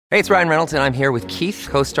Hey, it's Ryan Reynolds, and I'm here with Keith,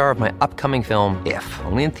 co-star of my upcoming film, If,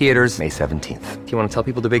 only in theaters May 17th. Do you want to tell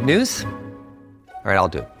people the big news? All right, I'll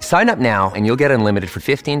do it. Sign up now and you'll get unlimited for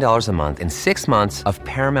 $15 a month and 6 months of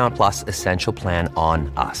Paramount Plus Essential Plan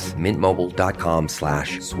on us.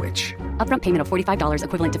 MintMobile.com/switch. Upfront payment of $45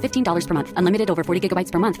 equivalent to $15 per month. Unlimited over 40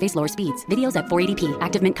 gigabytes per month. Face lower speeds. Videos at 480p.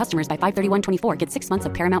 Active Mint customers by 531.24 get 6 months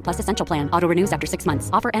of Paramount Plus Essential Plan. Auto renews after 6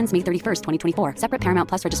 months. Offer ends May 31st, 2024. Separate Paramount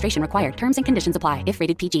Plus registration required. Terms and conditions apply if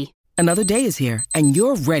rated PG. Another day is here, and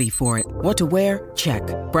you're ready for it. What to wear? Check.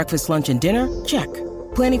 Breakfast, lunch, and dinner? Check.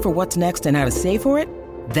 Planning for what's next and how to save for it?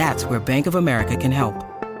 That's where Bank of America can help.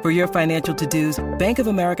 For your financial to-dos, Bank of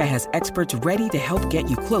America has experts ready to help get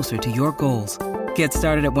you closer to your goals. Get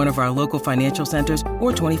started at one of our local financial centers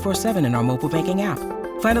or 24/7 in our mobile banking app.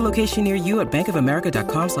 Find a location near you at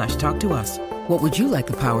bankofamerica.com/talktous. What would you like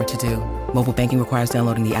the power to do? Mobile banking requires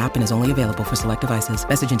downloading the app and is only available for select devices.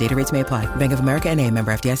 Message and data rates may apply. Bank of America N.A.,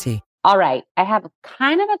 member FDIC. All right. I have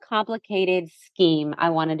kind of a complicated scheme I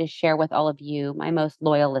wanted to share with all of you, my most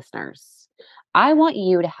loyal listeners. I want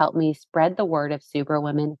you to help me spread the word of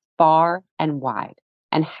Superwomen far and wide.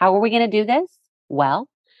 And how are we going to do this? Well,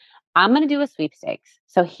 I'm going to do a sweepstakes.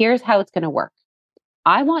 So here's how it's going to work.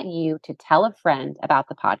 I want you to tell a friend about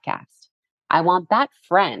the podcast. I want that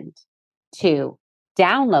friend to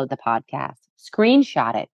download the podcast,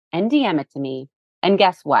 screenshot it, and DM it to me. And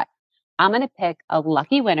guess what? I'm going to pick a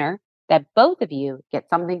lucky winner that both of you get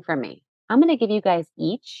something from me. I'm going to give you guys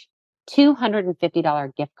each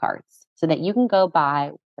 $250 gift cards so that you can go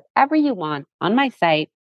buy whatever you want on my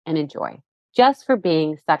site and enjoy, just for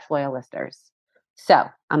being such loyal listeners. So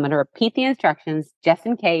I'm going to repeat the instructions just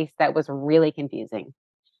in case that was really confusing.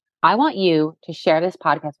 I want you to share this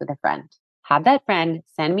podcast with a friend. Have that friend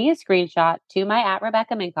send me a screenshot to my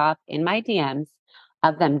 @RebeccaMinkoff in my DMs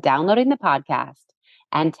of them downloading the podcast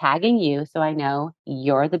and tagging you so I know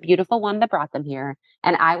you're the beautiful one that brought them here.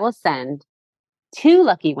 And I will send 2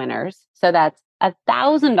 lucky winners. So that's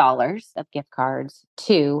 $1,000 of gift cards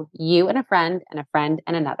to you and a friend and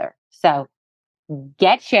another. So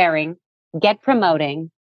get sharing, get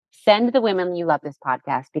promoting, send the women you love this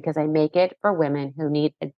podcast, because I make it for women who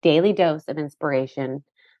need a daily dose of inspiration,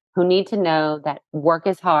 who need to know that work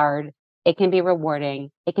is hard, it can be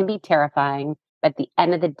rewarding, it can be terrifying, but at the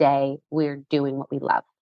end of the day, we're doing what we love.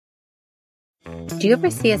 Do you ever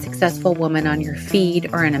see a successful woman on your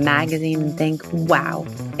feed or in a magazine and think, wow,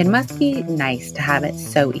 it must be nice to have it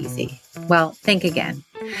so easy? Well, think again.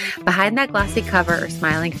 Behind that glossy cover or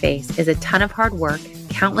smiling face is a ton of hard work,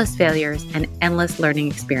 countless failures, and endless learning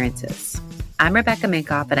experiences. I'm Rebecca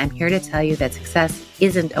Minkoff, and I'm here to tell you that success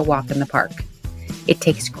isn't a walk in the park. It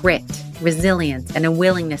takes grit, resilience, and a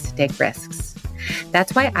willingness to take risks.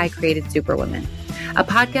 That's why I created Superwomen, a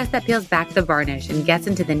podcast that peels back the varnish and gets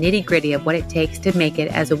into the nitty-gritty of what it takes to make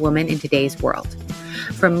it as a woman in today's world.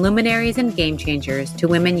 From luminaries and game changers to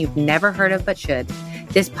women you've never heard of but should,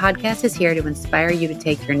 this podcast is here to inspire you to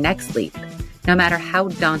take your next leap, no matter how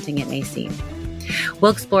daunting it may seem.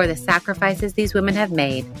 We'll explore the sacrifices these women have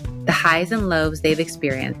made, the highs and lows they've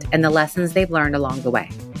experienced, and the lessons they've learned along the way.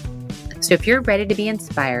 So if you're ready to be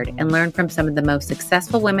inspired and learn from some of the most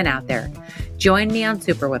successful women out there, join me on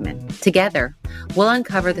Superwomen. Together, we'll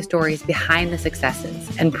uncover the stories behind the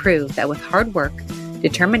successes and prove that with hard work,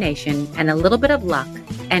 determination, and a little bit of luck,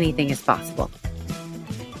 anything is possible.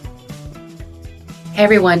 Hey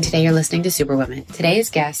everyone, today you're listening to Superwomen.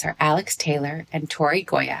 Today's guests are Alex Taylor and Tori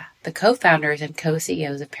Gioia, the co-founders and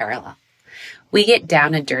co-CEOs of Perelel. We get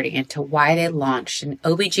down and dirty into why they launched an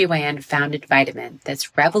OBGYN-founded vitamin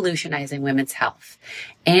that's revolutionizing women's health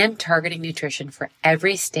and targeting nutrition for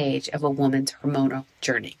every stage of a woman's hormonal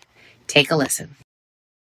journey. Take a listen.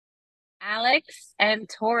 Alex and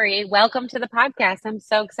Tori, welcome to the podcast. I'm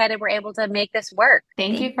so excited we're able to make this work.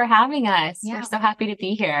 Thank you for having us. Yeah. We're so happy to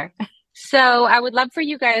be here. So I would love for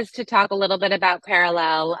you guys to talk a little bit about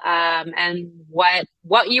Perelel and what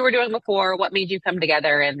you were doing before, what made you come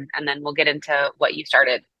together, and then we'll get into what you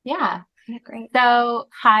started. Yeah, great. So,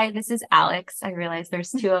 hi, this is Alex. I realize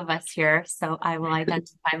there's 2 of us here, so I will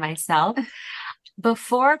identify myself.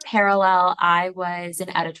 Before Perelel, I was in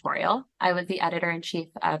editorial. I was the editor-in-chief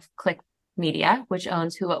of Click Media, which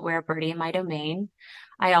owns Who, What, Where, Birdie, and My Domain.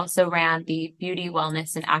 I also ran the beauty,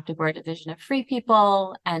 wellness, and activewear division of Free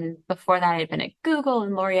People. And before that, I had been at Google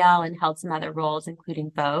and L'Oreal and held some other roles,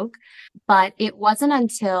 including Vogue. But it wasn't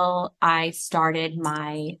until I started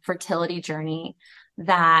my fertility journey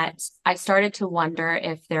that I started to wonder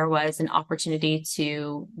if there was an opportunity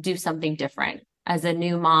to do something different. As a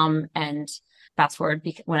new mom and Fast forward,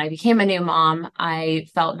 when I became a new mom, I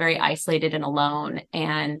felt very isolated and alone.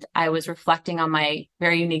 And I was reflecting on my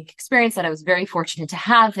very unique experience that I was very fortunate to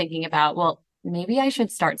have, thinking about, well, maybe I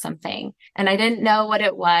should start something. And I didn't know what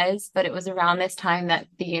it was, but it was around this time that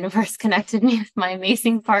the universe connected me with my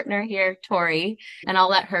amazing partner here, Tori. And I'll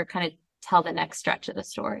let her kind of tell the next stretch of the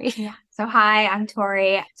story. Yeah. So hi, I'm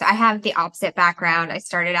Tori. So I have the opposite background. I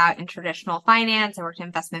started out in traditional finance. I worked in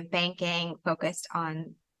investment banking, focused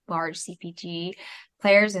on large CPG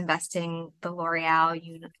players, investing the L'Oreal,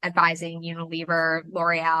 advising Unilever,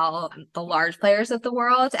 L'Oreal, the large players of the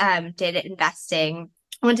world, did investing,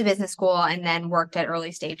 went to business school, and then worked at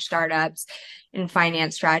early stage startups in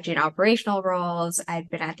finance, strategy, and operational roles. I'd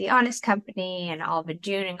been at The Honest Company and Olive &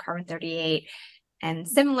 June and Carbon 38. And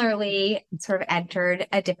similarly, sort of entered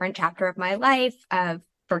a different chapter of my life of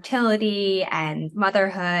fertility and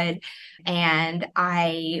motherhood. And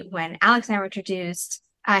when Alex and I were introduced,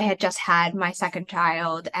 I had just had my second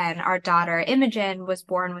child, and our daughter Imogen was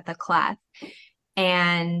born with a cleft.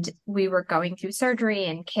 And we were going through surgery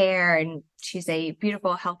and care, and she's a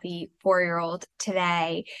beautiful, healthy 4-year-old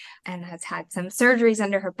today and has had some surgeries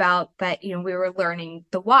under her belt. But, we were learning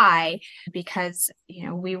the why, because,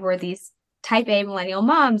 we were these type A millennial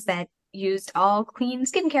moms that used all clean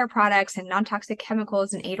skincare products and non-toxic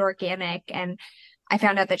chemicals and ate organic. And I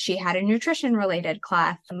found out that she had a nutrition related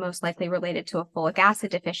cleft, most likely related to a folic acid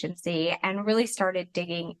deficiency, and really started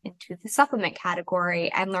digging into the supplement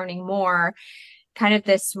category and learning more. Kind of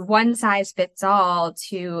this one size fits all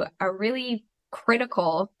to a really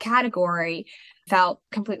critical category, felt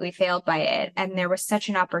completely failed by it. And there was such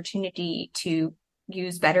an opportunity to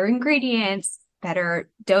use better ingredients, better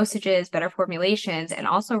dosages, better formulations, and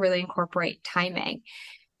also really incorporate timing.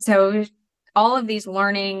 So all of these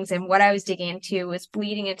learnings and what I was digging into was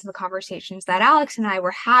bleeding into the conversations that Alex and I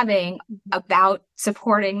were having about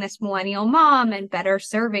supporting this millennial mom and better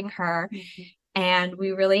serving her. Mm-hmm. And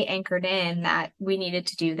we really anchored in that we needed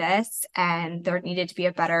to do this, and there needed to be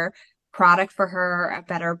a better product for her, a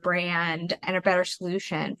better brand, and a better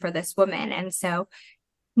solution for this woman. And so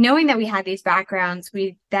knowing that we had these backgrounds,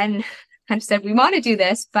 we then kind of said, we want to do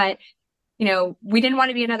this, but, we didn't want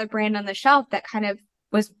to be another brand on the shelf that kind of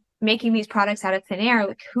was making these products out of thin air.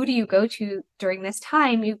 Like, who do you go to during this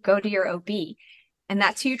time? You go to your OB, and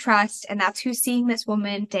that's who you trust. And that's who's seeing this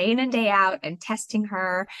woman day in and day out and testing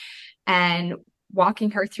her and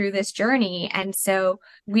walking her through this journey. And so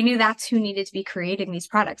we knew that's who needed to be creating these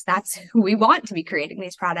products. That's who we want to be creating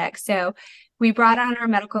these products. So we brought on our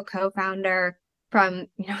medical co-founder from,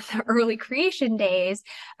 the early creation days,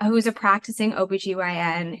 who is a practicing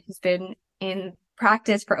OBGYN, who's been in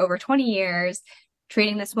practice for over 20 years,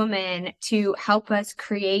 treating this woman, to help us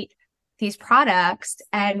create these products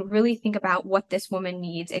and really think about what this woman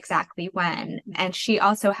needs exactly when. And she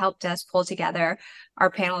also helped us pull together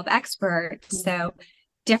our panel of experts. Mm-hmm. So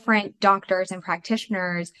different doctors and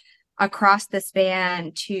practitioners across the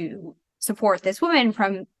span to support this woman,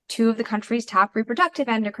 from 2 of the country's top reproductive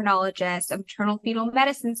endocrinologists, a maternal fetal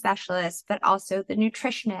medicine specialist, but also the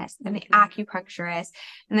nutritionist and the acupuncturist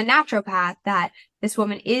and the naturopath that this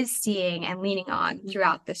woman is seeing and leaning on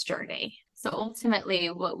throughout this journey. So ultimately,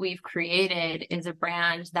 what we've created is a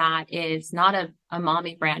brand that is not a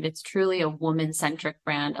mommy brand. It's truly a woman-centric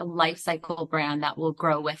brand, a life cycle brand that will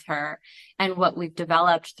grow with her. And what we've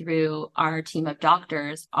developed through our team of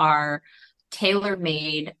doctors are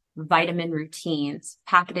tailor-made vitamin routines,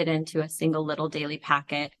 packeted into a single little daily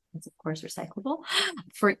packet. It's of course recyclable,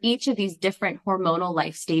 for each of these different hormonal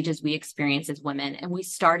life stages we experience as women. And we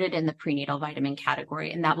started in the prenatal vitamin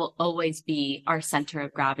category, and that will always be our center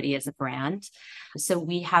of gravity as a brand. So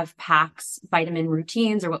we have packs, vitamin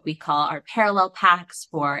routines, or what we call our Perelel packs,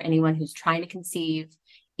 for anyone who's trying to conceive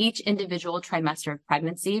each individual trimester of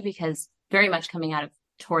pregnancy, because very much coming out of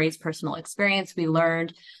Tori's personal experience, we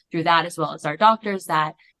learned through that, as well as our doctors,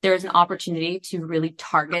 that there is an opportunity to really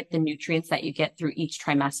target the nutrients that you get through each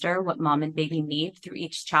trimester. What mom and baby need through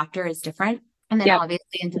each chapter is different. And then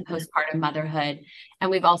obviously into postpartum motherhood.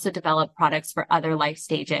 And we've also developed products for other life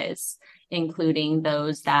stages, including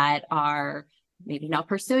those that are maybe not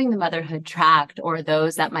pursuing the motherhood tract, or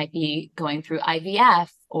those that might be going through IVF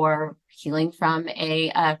or healing from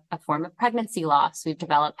a form of pregnancy loss. We've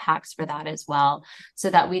developed packs for that as well, so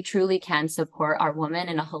that we truly can support our woman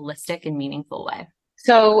in a holistic and meaningful way.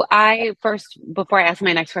 So I first, before I ask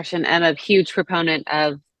my next question, am a huge proponent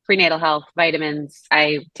of prenatal health vitamins.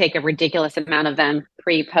 I take a ridiculous amount of them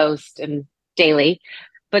pre, post, and daily.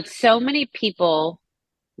 But so many people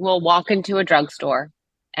will walk into a drugstore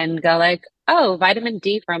and go like, oh, vitamin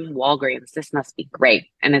D from Walgreens, this must be great.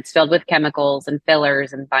 And it's filled with chemicals and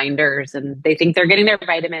fillers and binders, and they think they're getting their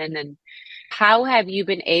vitamin. And How have you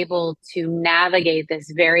been able to navigate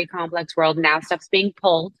this very complex world? Now stuff's being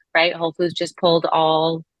pulled, right? Whole Foods just pulled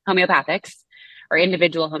all homeopathics or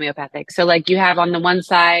individual homeopathics. So like you have on the one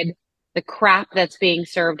side the crap that's being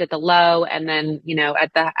served at the low, and then,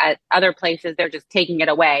 at other places they're just taking it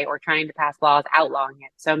away or trying to pass laws outlawing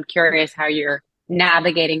it. So I'm curious how you're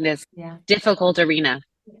navigating this difficult arena.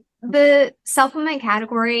 The supplement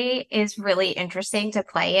category is really interesting to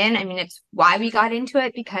play in. I mean, it's why we got into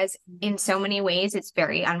it, because in so many ways it's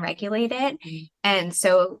very unregulated. And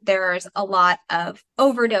so there's a lot of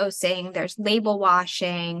overdosing, there's label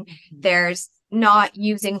washing, there's not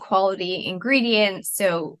using quality ingredients.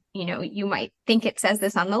 So, you might think it says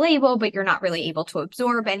this on the label, but you're not really able to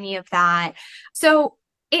absorb any of that. So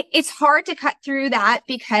it's hard to cut through that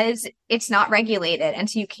because it's not regulated. And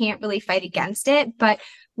so you can't really fight against it. But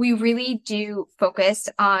we really do focus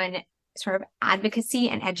on sort of advocacy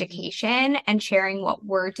and education and sharing what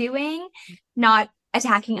we're doing, not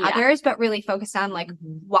attacking others, but really focused on like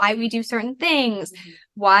why we do certain things,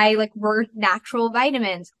 why like we're natural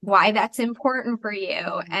vitamins, why that's important for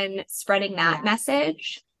you, and spreading that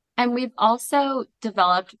message. And we've also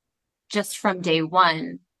developed, just from day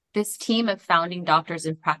one, this team of founding doctors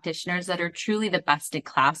and practitioners that are truly the best in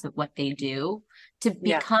class at what they do to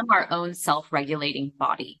become our own self-regulating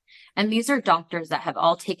body. And these are doctors that have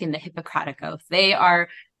all taken the Hippocratic Oath. They are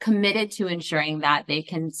committed to ensuring that they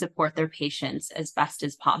can support their patients as best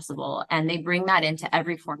as possible. And they bring that into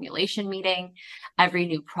every formulation meeting, every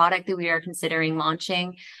new product that we are considering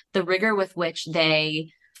launching, the rigor with which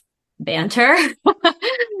they banter.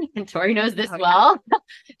 And Tori knows this well.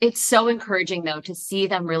 It's so encouraging, though, to see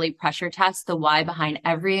them really pressure test the why behind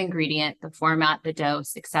every ingredient, the format, the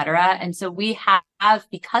dose, etc. And so we have,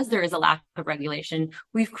 because there is a lack of regulation,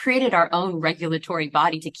 we've created our own regulatory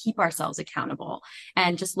body to keep ourselves accountable.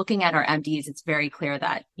 And just looking at our MDs, it's very clear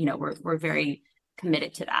that, we're very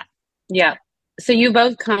committed to that. Yeah. So you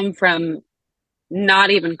both come from not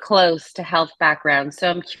even close to health backgrounds. So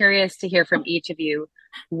I'm curious to hear from each of you.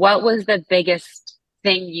 What was the biggest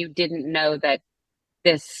thing you didn't know that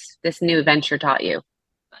this new venture taught you?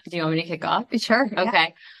 Do you want me to kick off? Sure.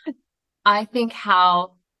 Okay. Yeah. I think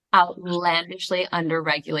how outlandishly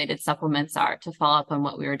underregulated supplements are, to follow up on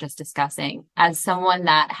what we were just discussing. As someone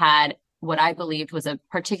that had what I believed was a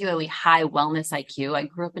particularly high wellness IQ, I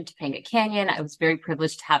grew up in Topanga Canyon. I was very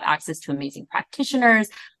privileged to have access to amazing practitioners.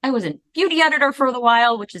 I was a beauty editor for a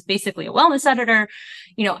while, which is basically a wellness editor.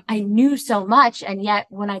 I knew so much. And yet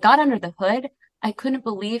when I got under the hood, I couldn't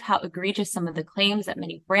believe how egregious some of the claims that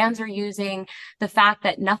many brands are using, the fact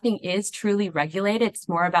that nothing is truly regulated. It's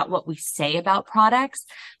more about what we say about products.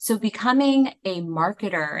 So becoming a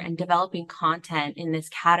marketer and developing content in this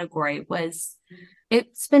category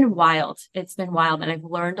it's been wild. It's been wild, and I've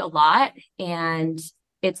learned a lot, and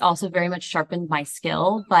it's also very much sharpened my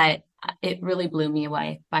skill, but it really blew me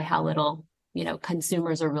away by how little,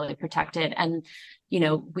 consumers are really protected. And,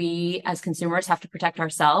 we as consumers have to protect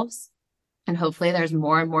ourselves. And hopefully there's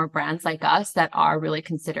more and more brands like us that are really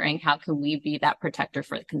considering how can we be that protector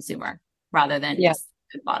for the consumer rather than just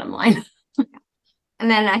the bottom line. And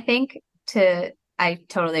then I think I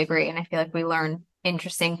totally agree. And I feel like we learn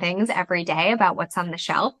interesting things every day about what's on the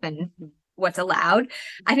shelf and what's allowed.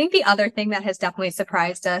 I think the other thing that has definitely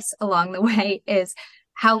surprised us along the way is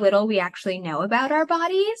how little we actually know about our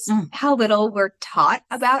bodies, how little we're taught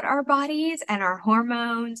about our bodies and our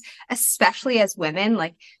hormones, especially as women.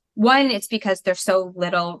 Like, one, it's because there's so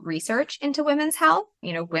little research into women's health.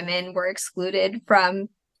 Women were excluded from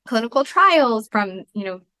clinical trials from,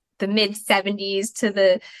 the mid 70s to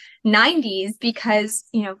the 90s because,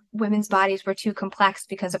 women's bodies were too complex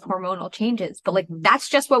because of hormonal changes. But that's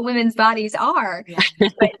just what women's bodies are. Yeah.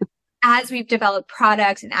 But as we've developed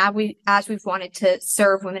products and as we've wanted to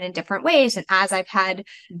serve women in different ways, and as I've had,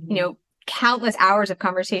 countless hours of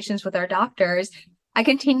conversations with our doctors, I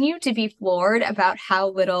continue to be floored about how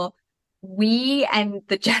little we and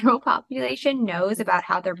the general population knows about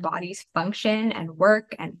how their bodies function and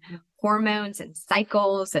work and hormones and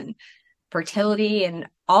cycles and fertility and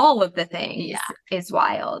all of the things is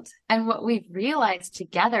wild. And what we've realized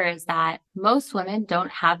together is that most women don't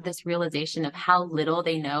have this realization of how little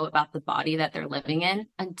they know about the body that they're living in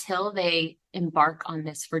until they embark on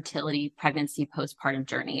this fertility, pregnancy, postpartum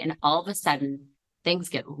journey. And all of a sudden, things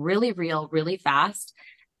get really real, really fast,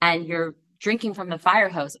 and you're drinking from the fire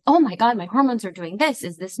hose. Oh my God, my hormones are doing this.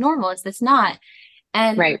 Is this normal? Is this not?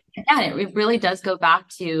 And again, it really does go back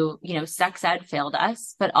to, sex ed failed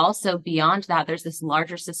us, but also beyond that, there's this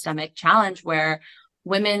larger systemic challenge where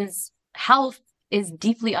women's health is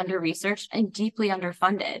deeply under-researched and deeply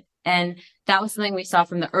underfunded. And that was something we saw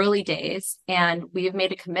from the early days. And we have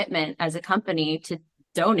made a commitment as a company to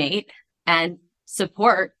donate and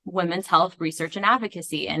support women's health research and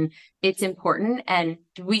advocacy. And it's important. And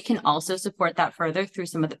we can also support that further through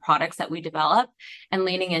some of the products that we develop and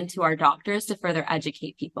leaning into our doctors to further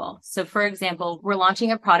educate people. So for example, we're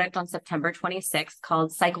launching a product on September 26th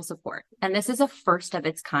called Cycle Support. And this is a first of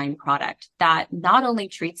its kind product that not only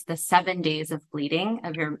treats the 7 days of bleeding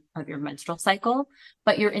of your menstrual cycle,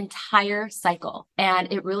 but your entire cycle.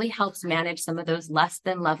 And it really helps manage some of those less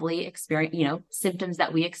than lovely symptoms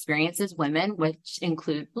that we experience as women, which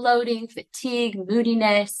include bloating, fatigue,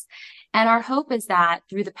 moodiness. And our hope is that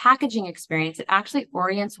through the packaging experience, it actually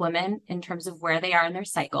orients women in terms of where they are in their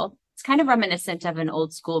cycle. It's kind of reminiscent of an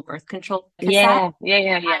old school birth control cassette.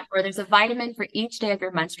 Yeah. Where there's a vitamin for each day of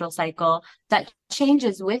your menstrual cycle that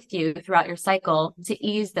changes with you throughout your cycle to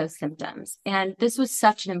ease those symptoms. And this was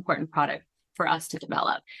such an important product for us to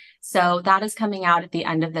develop. So that is coming out at the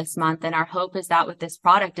end of this month. And our hope is that with this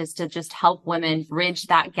product is to just help women bridge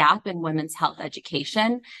that gap in women's health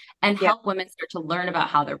education and help women start to learn about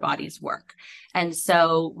how their bodies work. And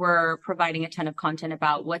so we're providing a ton of content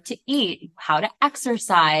about what to eat, how to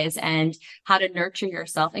exercise, and how to nurture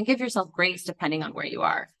yourself and give yourself grace depending on where you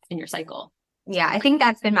are in your cycle. Yeah, I think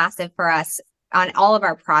that's been massive for us on all of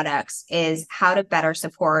our products, is how to better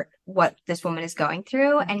support what this woman is going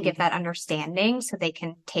through and give that understanding so they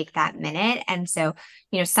can take that minute. And so,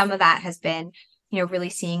 some of that has been, really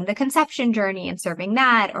seeing the conception journey and serving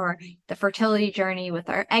that, or the fertility journey with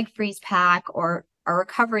our egg freeze pack, or our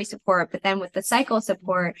recovery support. But then with the cycle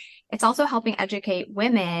support, it's also helping educate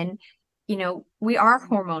women. We are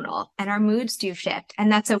hormonal and our moods do shift, and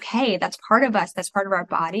that's okay. That's part of us. That's part of our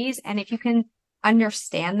bodies. And if you can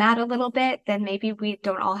understand that a little bit, then maybe we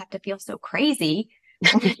don't all have to feel so crazy.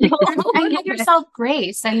 And give yourself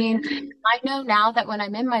grace. I mean, I know now that when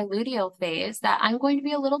I'm in my luteal phase that I'm going to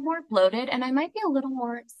be a little more bloated and I might be a little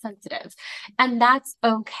more sensitive, and that's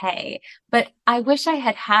okay. But I wish I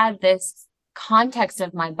had had this context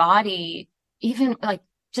of my body, even like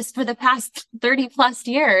just for the past 30 plus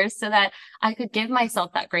years, so that I could give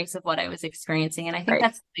myself that grace of what I was experiencing. And I think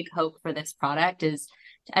that's the big hope for this product, is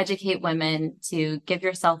to educate women to give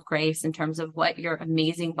yourself grace in terms of what your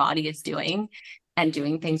amazing body is doing and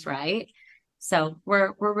doing things right. So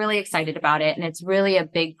we're really excited about it. And it's really a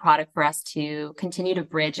big product for us to continue to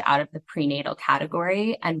bridge out of the prenatal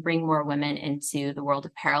category and bring more women into the world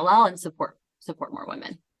of Perelel and support more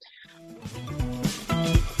women.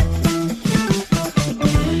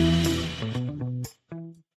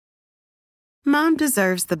 Mom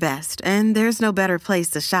deserves the best, and there's no better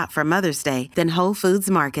place to shop for Mother's Day than Whole Foods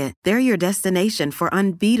Market. They're your destination for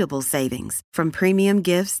unbeatable savings, from premium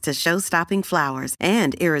gifts to show-stopping flowers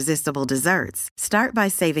and irresistible desserts. Start by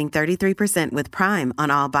saving 33% with Prime on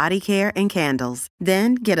all body care and candles.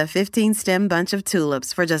 Then get a 15-stem bunch of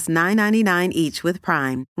tulips for just $9.99 each with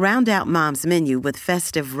Prime. Round out Mom's menu with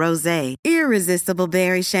festive rosé, irresistible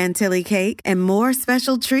berry chantilly cake, and more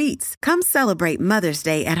special treats. Come celebrate Mother's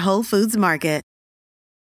Day at Whole Foods Market.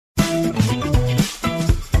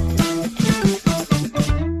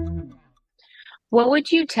 What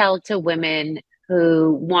would you tell to women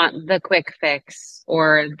who want the quick fix,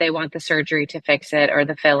 or they want the surgery to fix it, or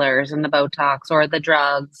the fillers and the Botox or the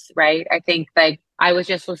drugs, right? I think, like, I was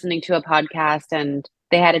just listening to a podcast and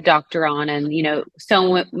they had a doctor on, and,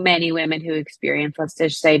 so many women who experience, let's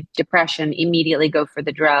just say, depression immediately go for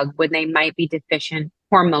the drug when they might be deficient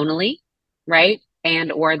hormonally, right?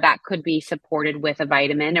 And or that could be supported with a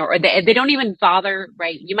vitamin, or they don't even bother,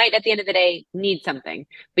 right? You might at the end of the day need something,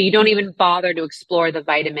 but you don't even bother to explore the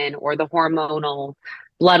vitamin or the hormonal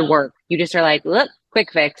blood work. You just are like, look,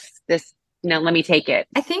 quick fix this, let me take it.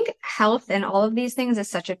 I think health and all of these things is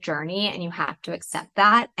such a journey, and you have to accept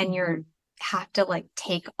that, and you have to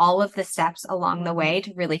take all of the steps along the way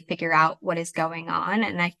to really figure out what is going on.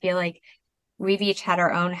 And I feel like we've each had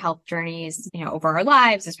our own health journeys, over our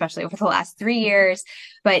lives, especially over the last 3 years,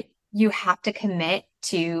 but you have to commit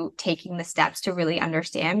to taking the steps to really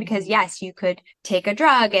understand, because yes, you could take a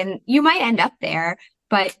drug and you might end up there,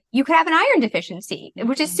 but you could have an iron deficiency,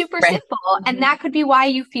 which is super simple. And that could be why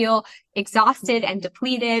you feel exhausted and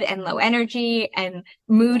depleted and low energy and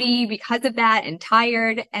moody because of that, and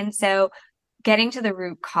tired. And so getting to the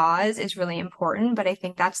root cause is really important. But I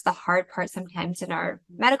think that's the hard part sometimes in our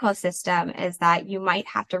medical system, is that you might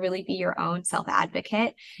have to really be your own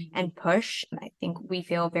self-advocate and push. I think we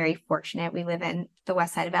feel very fortunate. We live in the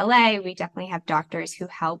west side of LA. We definitely have doctors who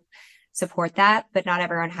help support that, but not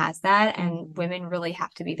everyone has that. And women really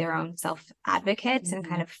have to be their own self-advocates and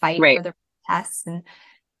kind of fight for their tests. And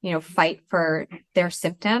fight for their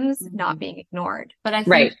symptoms not being ignored. But I think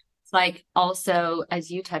Right. it's like also, as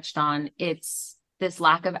you touched on, it's this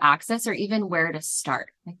lack of access or even where to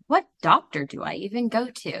start. Like, what doctor do I even go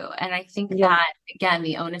to? And I think that, again,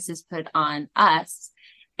 the onus is put on us.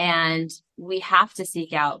 And we have to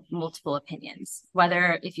seek out multiple opinions,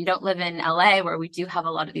 whether if you don't live in LA, where we do have a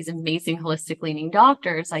lot of these amazing holistic leaning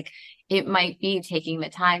doctors, like it might be taking the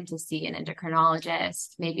time to see an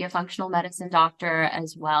endocrinologist, maybe a functional medicine doctor,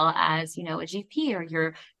 as well as, a GP or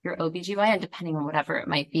your OBGYN, depending on whatever it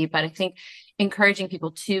might be. But I think encouraging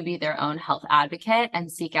people to be their own health advocate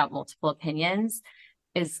and seek out multiple opinions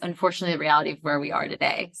is unfortunately the reality of where we are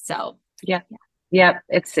today. So Yeah. Yep.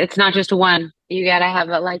 It's not just one. You got to have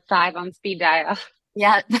it like 5 on speed dial.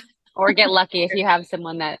 yeah. Or get lucky if you have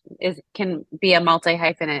someone that can be a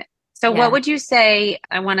multi-hyphenate. So what would you say,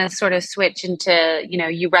 I want to sort of switch into,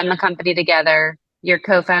 you run the company together, you're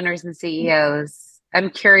co-founders and CEOs. I'm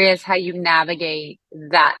curious how you navigate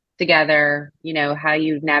that together, how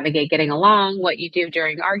you navigate getting along, what you do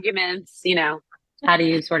during arguments, how do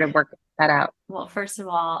you sort of work that out? Well, first of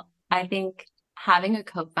all, I think having a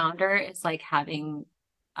co-founder is like having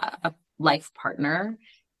a life partner.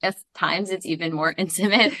 At times it's even more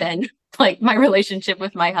intimate than like my relationship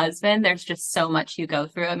with my husband. There's just so much you go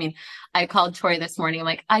through. I mean, I called Tori this morning,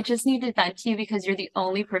 like, I just need to vent to you because you're the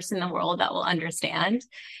only person in the world that will understand.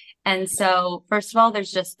 And so first of all,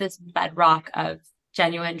 there's just this bedrock of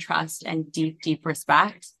genuine trust and deep, deep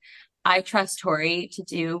respect. I trust Tori to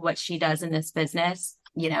do what she does in this business,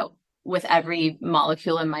 with every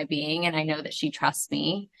molecule in my being. And I know that she trusts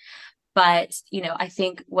me. But, I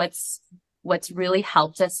think what's really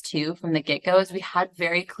helped us too from the get-go is we had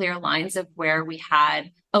very clear lines of where we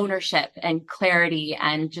had ownership and clarity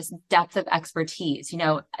and just depth of expertise.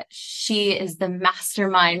 She is the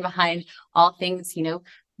mastermind behind all things,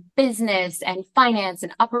 business and finance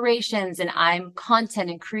and operations, and I'm content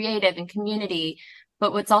and creative and community.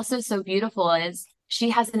 But what's also so beautiful is she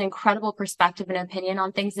has an incredible perspective and opinion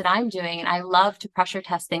on things that I'm doing. And I love to pressure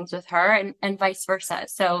test things with her and vice versa.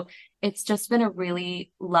 So it's just been a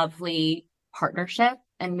really lovely partnership.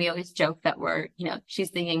 And we always joke that we're,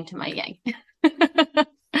 she's the yin to my yang.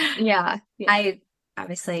 Yeah. I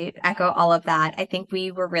obviously echo all of that. I think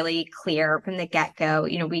we were really clear from the get-go.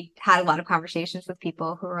 We had a lot of conversations with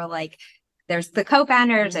people who were like, there's the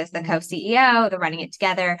co-founders, there's the co-CEO, they're running it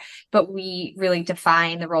together, but we really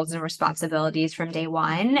define the roles and responsibilities from day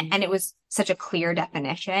one. And it was such a clear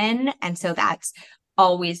definition. And so that's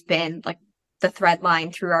always been like the thread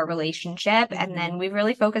line through our relationship. And then we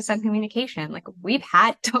really focused on communication. Like we've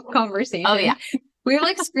had tough conversations. Oh yeah. We've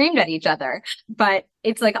like screamed at each other, but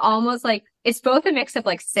it's like almost like it's both a mix of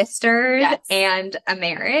like sisters and a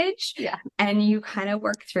marriage. Yeah. And you kind of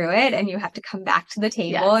work through it and you have to come back to the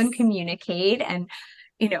table and communicate. And,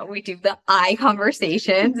 we do the I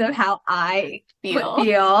conversations of how I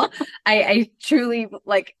feel. I truly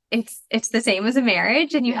like it's the same as a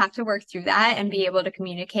marriage and you have to work through that and be able to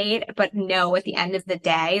communicate, but know at the end of the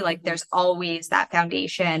day, like there's always that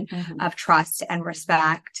foundation of trust and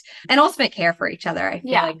respect and ultimate care for each other. I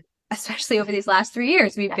feel like, especially over these last 3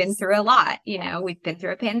 years, we've been through a lot. We've been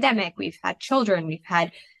through a pandemic, we've had children, we've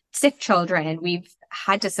had sick children, we've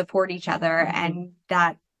had to support each other and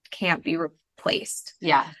that can't be replaced.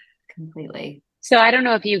 Yeah, completely. So I don't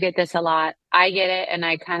know if you get this a lot. I get it. And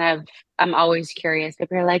I'm always curious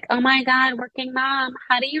if you're like, oh my God, working mom,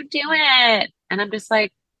 how do you do it? And I'm just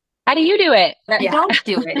like, how do you do it? I don't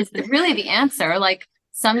do it is really the answer. Like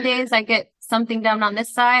some days I get something done on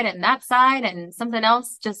this side and that side and something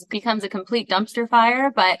else just becomes a complete dumpster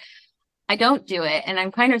fire, but I don't do it. And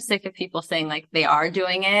I'm kind of sick of people saying like they are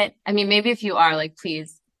doing it. I mean, maybe if you are, like,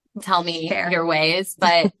 please tell me your ways,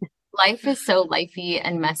 but life is so lifey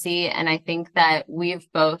and messy. And I think that we've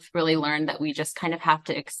both really learned that we just kind of have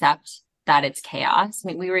to accept that it's chaos. I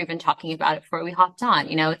mean, we were even talking about it before we hopped on,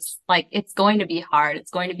 it's like, it's going to be hard.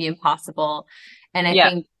 It's going to be impossible. And I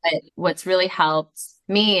think that what's really helped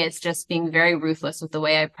me is just being very ruthless with the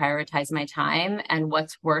way I prioritize my time and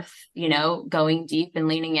what's worth, going deep and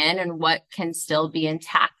leaning in and what can still be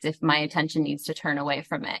intact if my attention needs to turn away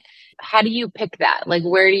from it. How do you pick that? Like,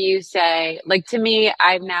 where do you say, like, to me,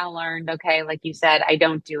 I've now learned, okay, like you said, I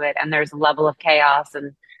don't do it. And there's a level of chaos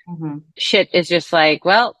and shit is just like,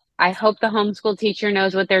 well, I hope the homeschool teacher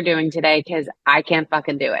knows what they're doing today because I can't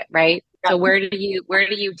fucking do it. Right. So where do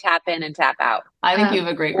you tap in and tap out? I think you have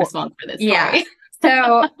a great response for this. Yeah.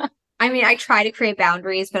 So, I mean, I try to create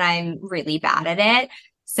boundaries, but I'm really bad at it.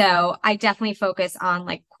 So I definitely focus on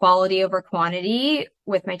like quality over quantity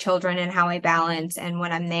with my children and how I balance and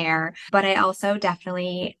when I'm there. But I also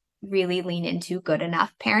definitely really lean into good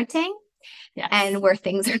enough parenting. Yes. and where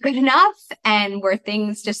things are good enough and where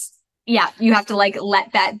things just, you have to like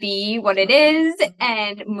let that be what it is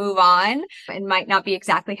and move on. It might not be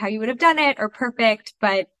exactly how you would have done it or perfect,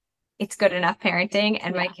 but it's good enough parenting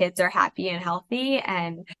and my kids are happy and healthy.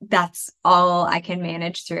 And that's all I can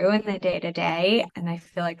manage through in the day to day. And I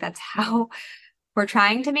feel like that's how we're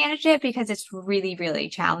trying to manage it because it's really, really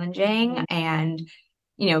challenging. And,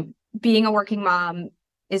 being a working mom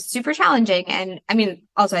is super challenging. And I mean,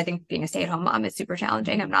 also, I think being a stay-at-home mom is super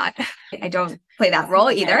challenging. I don't play that role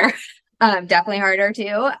either. Definitely harder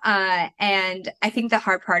too. And I think the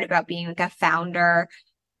hard part about being like a founder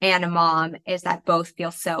and a mom is that both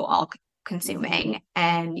feel so all consuming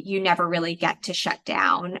and you never really get to shut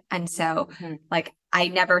down. And so like, I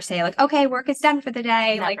never say like, okay, work is done for the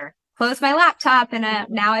day. Never. Like close my laptop and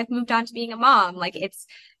now I've moved on to being a mom. Like it's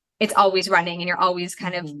always running and you're always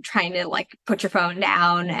kind of trying to like put your phone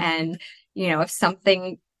down. And, if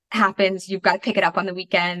something happens, you've got to pick it up on the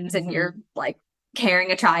weekends and you're like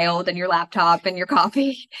carrying a child and your laptop and your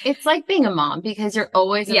coffee. It's like being a mom because you're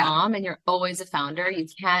always a mom and you're always a founder. You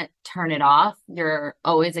can't turn it off. You're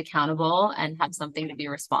always accountable and have something to be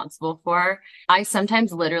responsible for. I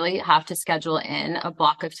sometimes literally have to schedule in a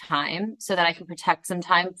block of time so that I can protect some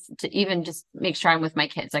time to even just make sure I'm with my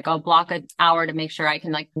kids. Like I'll block an hour to make sure I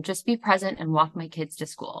can like just be present and walk my kids to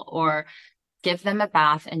school or give them a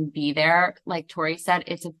bath and be there. Like Tori said,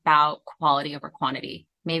 it's about quality over quantity.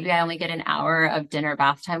 Maybe I only get an hour of dinner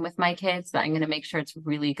bath time with my kids, but I'm going to make sure it's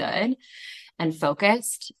really good and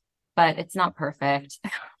focused, but it's not perfect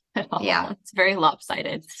at all. Yeah. It's very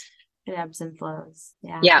lopsided. It ebbs and flows.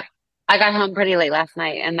 Yeah. I got home pretty late last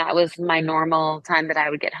night and that was my normal time that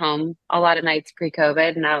I would get home a lot of nights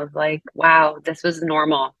pre-COVID. And I was like, wow, this was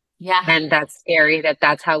normal. Yeah. And that's scary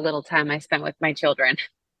that's how little time I spent with my children.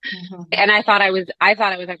 And I thought I was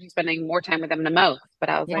actually spending more time with them than most, but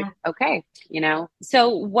I was like, okay, So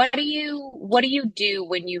what do you do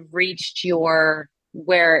when you've reached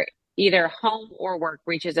where either home or work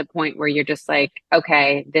reaches a point where you're just like,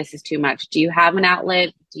 okay, this is too much? Do you have an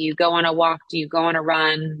outlet? Do you go on a walk? Do you go on a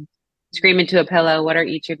run? Scream into a pillow? What are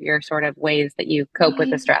each of your sort of ways that you cope with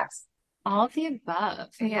the stress? All of the above.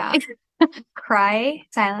 Yeah. Cry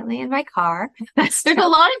silently in my car. There's a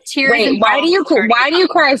lot of tears. Wait, why do you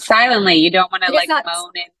cry silently? You don't want to like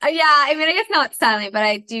moan it. Yeah, I mean, I guess not silently, but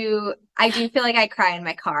I do feel like I cry in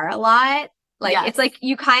my car a lot. Like it's like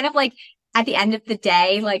you kind of like at the end of the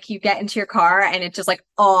day, like you get into your car and it just like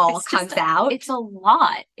all comes out. It's a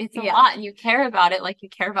lot. It's a lot, and you care about it like you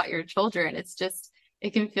care about your children. It's just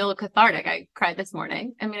it can feel cathartic. I cried this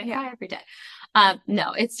morning. I mean, I cry every day.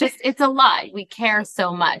 No, it's a lot. We care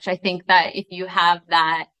so much. I think that if you have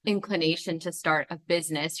that inclination to start a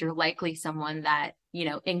business, you're likely someone that,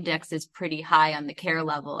 indexes pretty high on the care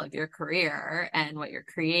level of your career and what you're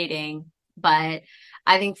creating. But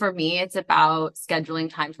I think for me, it's about scheduling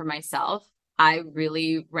time for myself. I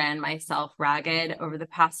really ran myself ragged over the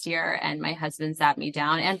past year and my husband sat me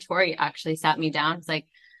down and Tori actually sat me down. It's like,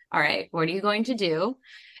 all right, what are you going to do?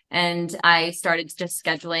 And I started just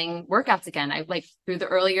scheduling workouts again. I through the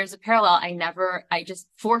early years of Perelel, I just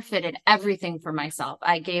forfeited everything for myself.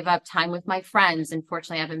 I gave up time with my friends. And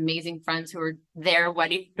fortunately, I have amazing friends who are there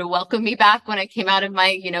ready to welcome me back when I came out of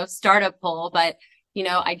my, startup hole. But,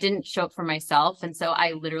 I didn't show up for myself. And so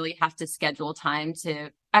I literally have to schedule time to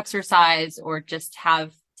exercise or just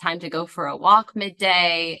have time to go for a walk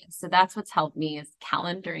midday. So that's what's helped me is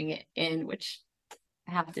calendaring it in, which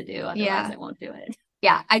I have to do. Otherwise I won't do it.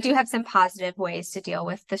 Yeah, I do have some positive ways to deal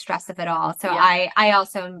with the stress of it all. So I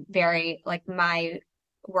also am very like my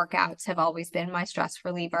workouts have always been my stress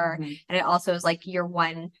reliever. And it also is like your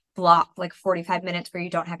one block, like 45 minutes where you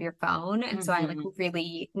don't have your phone. And so I like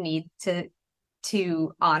really need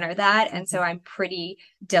to honor that. And so I'm pretty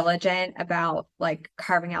diligent about like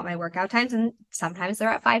carving out my workout times. And sometimes they're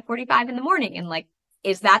at 5:45 in the morning. And like,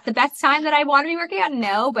 is that the best time that I want to be working out?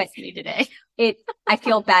 No, but today. I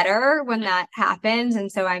feel better when that happens.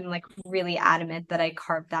 And so I'm like really adamant that I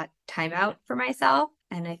carve that time out for myself.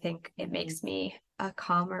 And I think it makes me a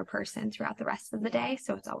calmer person throughout the rest of the day.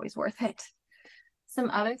 So it's always worth it.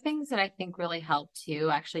 Some other things that I think really helped too,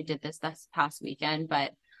 I actually did this past weekend,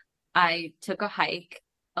 but I took a hike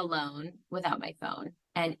alone without my phone.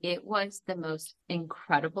 And it was the most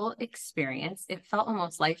incredible experience. It felt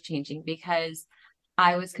almost life-changing because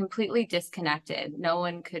I was completely disconnected. No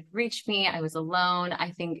one could reach me. I was alone.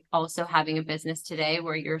 I think also having a business today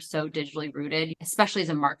where you're so digitally rooted, especially as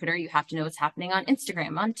a marketer, you have to know what's happening on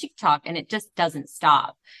Instagram, on TikTok, and it just doesn't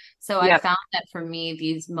stop. So I found that for me,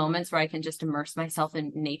 these moments where I can just immerse myself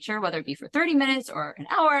in nature, whether it be for 30 minutes or an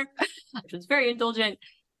hour, which was very indulgent,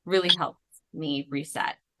 really helped me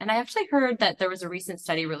reset. And I actually heard that there was a recent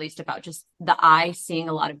study released about just the eye seeing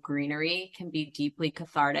a lot of greenery can be deeply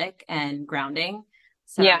cathartic and grounding.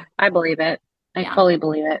 So Yeah, I believe it. I fully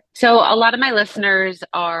believe it. So a lot of my listeners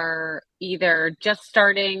are either just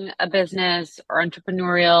starting a business or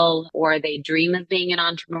entrepreneurial, or they dream of being an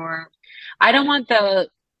entrepreneur. I don't want the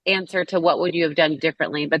answer to what would you have done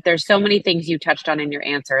differently, but there's so many things you touched on in your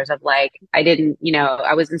answers of like, I didn't,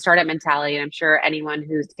 I was in startup mentality, and I'm sure anyone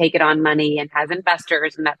who's taken on money and has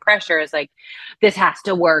investors and that pressure is like, this has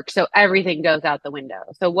to work. So everything goes out the window.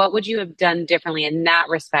 So what would you have done differently in that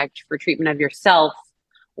respect for treatment of yourself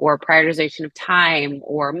or prioritization of time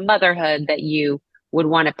or motherhood that you would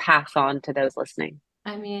want to pass on to those listening?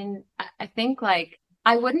 I mean, I think like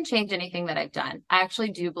I wouldn't change anything that I've done. I actually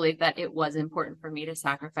do believe that it was important for me to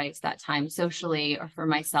sacrifice that time socially or for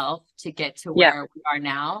myself to get to where we are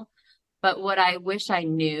now. But what I wish I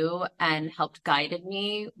knew and helped guided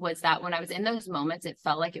me was that when I was in those moments, it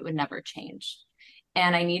felt like it would never change.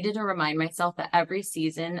 And I needed to remind myself that every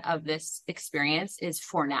season of this experience is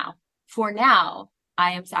for now. For now,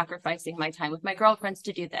 I am sacrificing my time with my girlfriends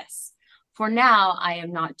to do this. For now, I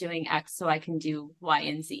am not doing X so I can do Y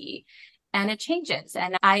and Z. And it changes.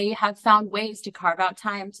 And I have found ways to carve out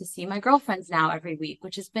time to see my girlfriends now every week,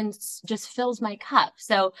 which has been just fills my cup.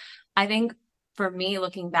 So I think for me,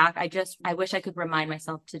 looking back, I wish I could remind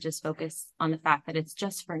myself to just focus on the fact that it's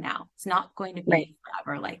just for now. It's not going to be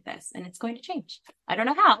forever like this, and it's going to change. I don't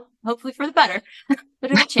know how, hopefully for the better,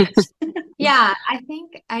 but it'll change. Yeah, I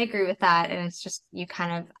think I agree with that. And it's just,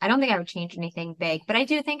 I don't think I would change anything big, but I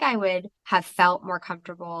do think I would have felt more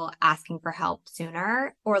comfortable asking for help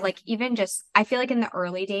sooner, or like even just, I feel like in the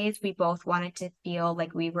early days, we both wanted to feel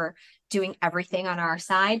like we were doing everything on our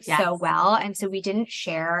side so well. And so we didn't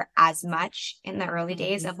share as much in the early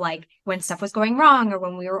days of like when stuff was going wrong or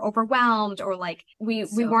when we were overwhelmed, or like we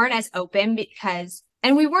weren't as open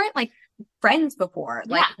and we weren't like friends before.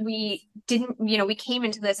 Like we didn't, we came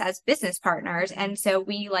into this as business partners. And so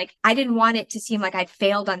I didn't want it to seem like I'd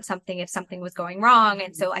failed on something if something was going wrong.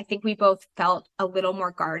 And so I think we both felt a little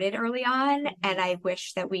more guarded early on. And I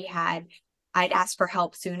wish that I'd asked for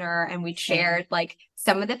help sooner, and we'd shared like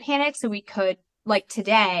some of the panic so we could, like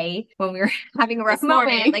today when we were having a rough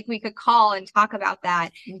moment, like we could call and talk about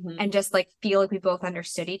that and just like feel like we both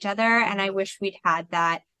understood each other. And I wish we'd had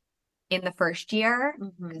that in the first year,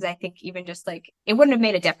 because I think even just like it wouldn't have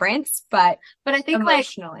made a difference, but I think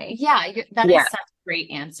emotionally, that is such a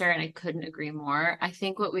great answer, and I couldn't agree more. I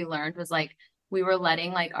think what we learned was like we were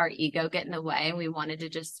letting like our ego get in the way, and we wanted to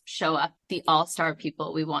just show up the all-star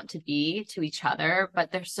people we want to be to each other.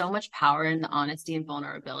 But there's so much power in the honesty and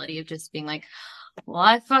vulnerability of just being like, well,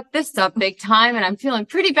 I fucked this up big time and I'm feeling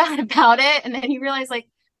pretty bad about it. And then you realize like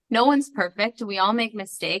no one's perfect. We all make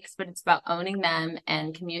mistakes, but it's about owning them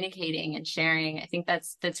and communicating and sharing. I think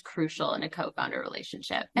that's crucial in a co-founder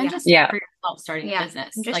relationship, and just for yourself starting a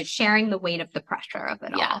business, and just like sharing the weight of the pressure of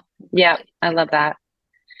it all. Yeah, I love that.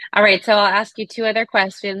 All right, so I'll ask you two other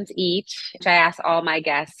questions each, which I ask all my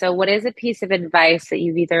guests. So what is a piece of advice that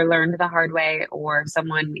you've either learned the hard way or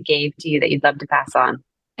someone gave to you that you'd love to pass on?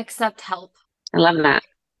 Accept help. I love that.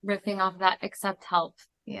 Riffing off that, accept help.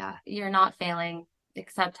 Yeah. You're not failing.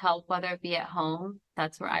 Accept help, whether it be at home.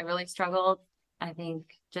 That's where I really struggled. I think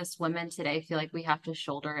just women today feel like we have to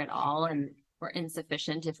shoulder it all, and we're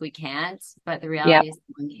insufficient if we can't. But the reality is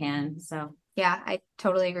one can. So yeah, I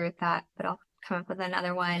totally agree with that. But I'll come up with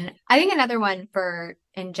another one. I think another one for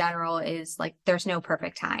in general is like there's no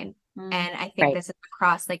perfect time. And I think this is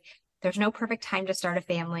across like there's no perfect time to start a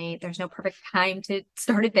family. There's no perfect time to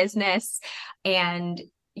start a business. And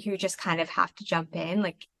you just kind of have to jump in.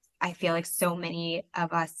 Like I feel like so many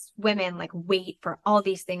of us women like wait for all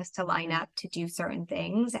these things to line up to do certain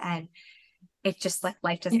things. And it's just like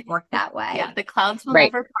life doesn't work that way. Yeah, the clouds will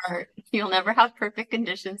never part. You'll never have perfect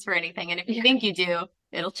conditions for anything. And if you think you do,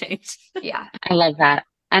 it'll change. Yeah. I love that.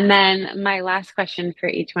 And then my last question for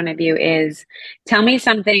each one of you is, tell me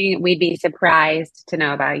something we'd be surprised to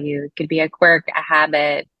know about you. It could be a quirk, a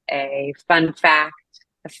habit, a fun fact,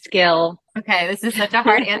 a skill. Okay, this is such a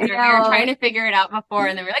hard answer. We were trying to figure it out before,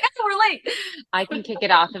 and then we're like, oh, we're late. I can kick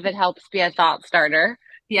it off if it helps be a thought starter.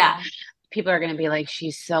 Yeah. People are going to be like,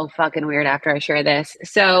 she's so fucking weird after I share this.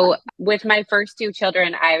 So with my first two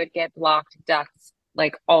children, I would get blocked ducts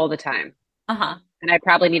like all the time. And I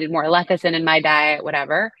probably needed more lecithin in my diet,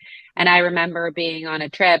 whatever. And I remember being on a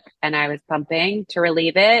trip and I was pumping to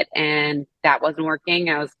relieve it, and that wasn't working.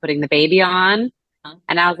 I was putting the baby on,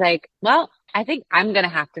 and I was like, well, I think I'm going to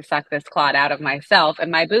have to suck this clot out of myself.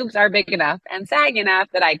 And my boobs are big enough and sag enough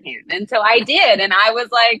that I can. And so I did. And I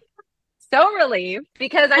was like so relieved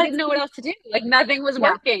because I didn't know what else to do. Like nothing was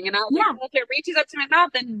working. And I was like, well, if it reaches up to my mouth,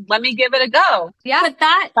 then let me give it a go. Yeah. But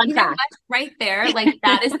that, you know what, right there, like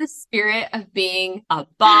that is the spirit of being a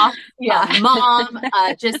boss, a mom,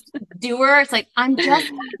 just doer. It's like, I'm just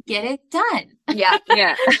going to get it done. Yeah.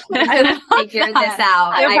 Yeah. I figured this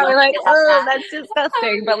out. I'm probably like, oh, that's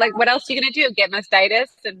disgusting. But like, what else are you going to do? Get mastitis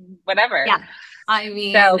and whatever. Yeah. I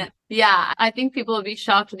mean, I think people would be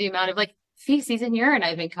shocked with the amount of like feces and urine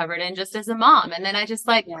I've been covered in just as a mom. And then I just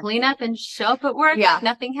like clean up and show up at work. Like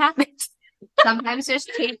nothing happened. Sometimes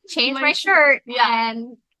just change my shirt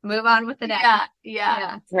and move on with the day.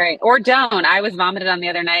 Yeah. Right. Or don't. I was vomited on the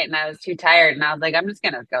other night and I was too tired and I was like, I'm just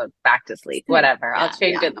going to go back to sleep. Whatever. I'll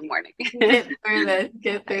change it in the morning.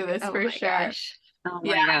 Get through this for sure. Gosh. Oh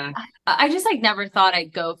my God. I just like never thought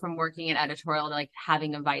I'd go from working in editorial to like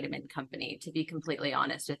having a vitamin company, to be completely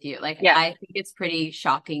honest with you. Like, I think it's pretty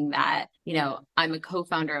shocking that, you know, I'm a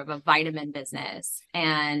co-founder of a vitamin business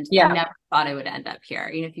and I never thought I would end up here.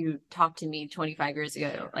 You know, if you talked to me 25 years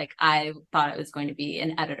ago, like I thought I was going to be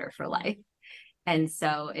an editor for life. And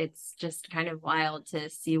so it's just kind of wild to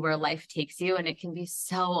see where life takes you. And it can be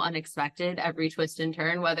so unexpected every twist and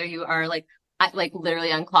turn, whether you are like literally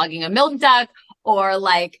unclogging a milk duct or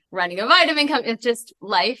like running a vitamin company. It's just,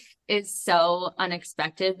 life is so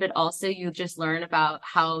unexpected, but also you just learn about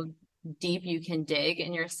how deep you can dig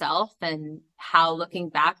in yourself and how looking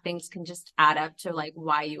back, things can just add up to like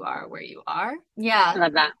why you are where you are. Yeah. I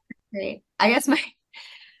love that. Great. I guess I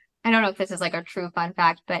don't know if this is like a true fun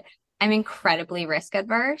fact, but I'm incredibly risk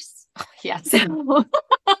adverse. Yes.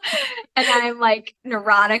 And I'm like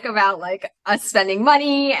neurotic about like us spending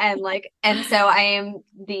money and so I am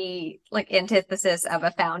the like antithesis of a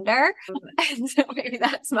founder. And so maybe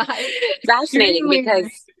that's my fascinating because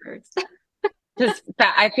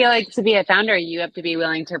I feel like to be a founder, you have to be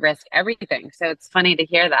willing to risk everything. So it's funny to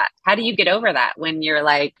hear that. How do you get over that when you're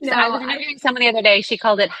like, I was interviewing someone the other day, she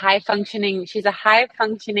called it she's a high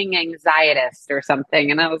functioning anxietist or something.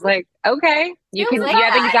 And I was like, okay, you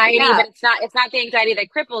have anxiety, but it's not the anxiety that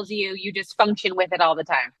cripples you. You just function with it all the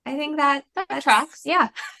time. I think that tracks. Yeah,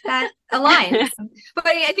 that aligns. But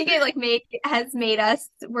I think it has made us,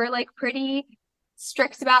 we're like pretty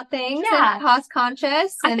strict about things and cost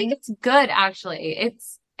conscious. I think it's good, actually.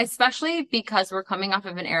 It's especially because we're coming off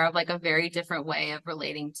of an era of like a very different way of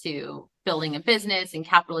relating to building a business and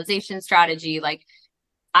capitalization strategy. Like,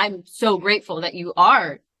 I'm so grateful that you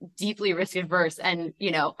are deeply risk adverse and,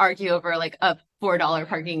 you know, argue over like a $4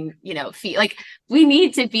 parking, you know, fee. Like, we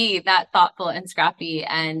need to be that thoughtful and scrappy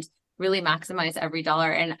and really maximize every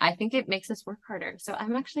dollar. And I think it makes us work harder. So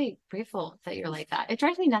I'm actually grateful that you're like that. It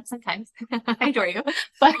drives me nuts sometimes. I adore you,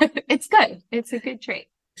 but it's good. It's a good trait.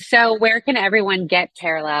 So where can everyone get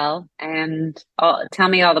Perelel, and tell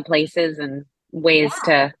me all the places and ways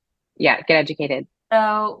to get educated.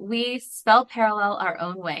 So we spell Perelel our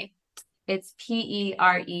own way. It's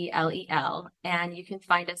Perelel, and you can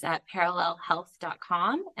find us at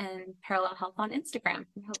perelelhealth.com and Perelel Health on Instagram.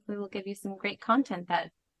 And hopefully we'll give you some great content that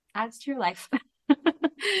adds to your life.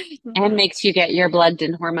 And makes you get your blood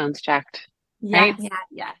and hormones checked. Right?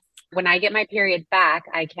 Yes. When I get my period back,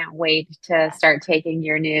 I can't wait to start taking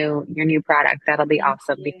your new product. That'll be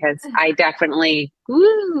awesome because I definitely,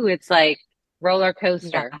 it's like roller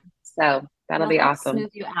coaster. Yeah. So that'll be awesome.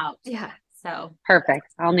 Smooth you out. Yeah. So perfect.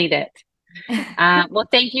 I'll need it. Well,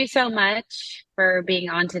 thank you so much for being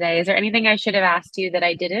on today. Is there anything I should have asked you that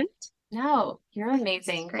I didn't? No, you're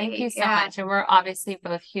amazing. Thank you so much. And we're obviously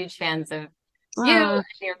both huge fans of you and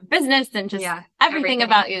your business and just everything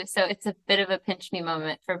about you. So it's a bit of a pinch me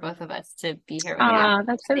moment for both of us to be here with you. Oh,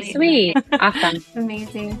 that's so sweet. Awesome.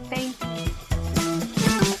 Amazing. Thank you.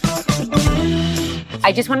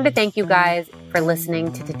 I just wanted to thank you guys for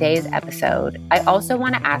listening to today's episode. I also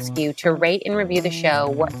want to ask you to rate and review the show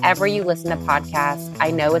wherever you listen to podcasts. I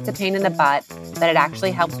know it's a pain in the butt, but it actually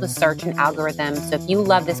helps with search and algorithms. So if you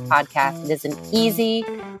love this podcast, it is an easy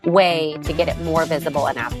way to get it more visible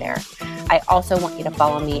and out there. I also want you to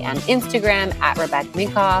follow me on Instagram at Rebecca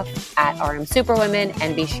Minkoff, at RM Superwomen,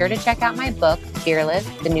 and be sure to check out my book, Fearless,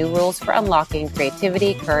 The New Rules for Unlocking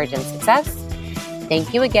Creativity, Courage, and Success.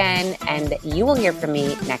 Thank you again, and you will hear from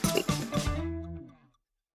me next week.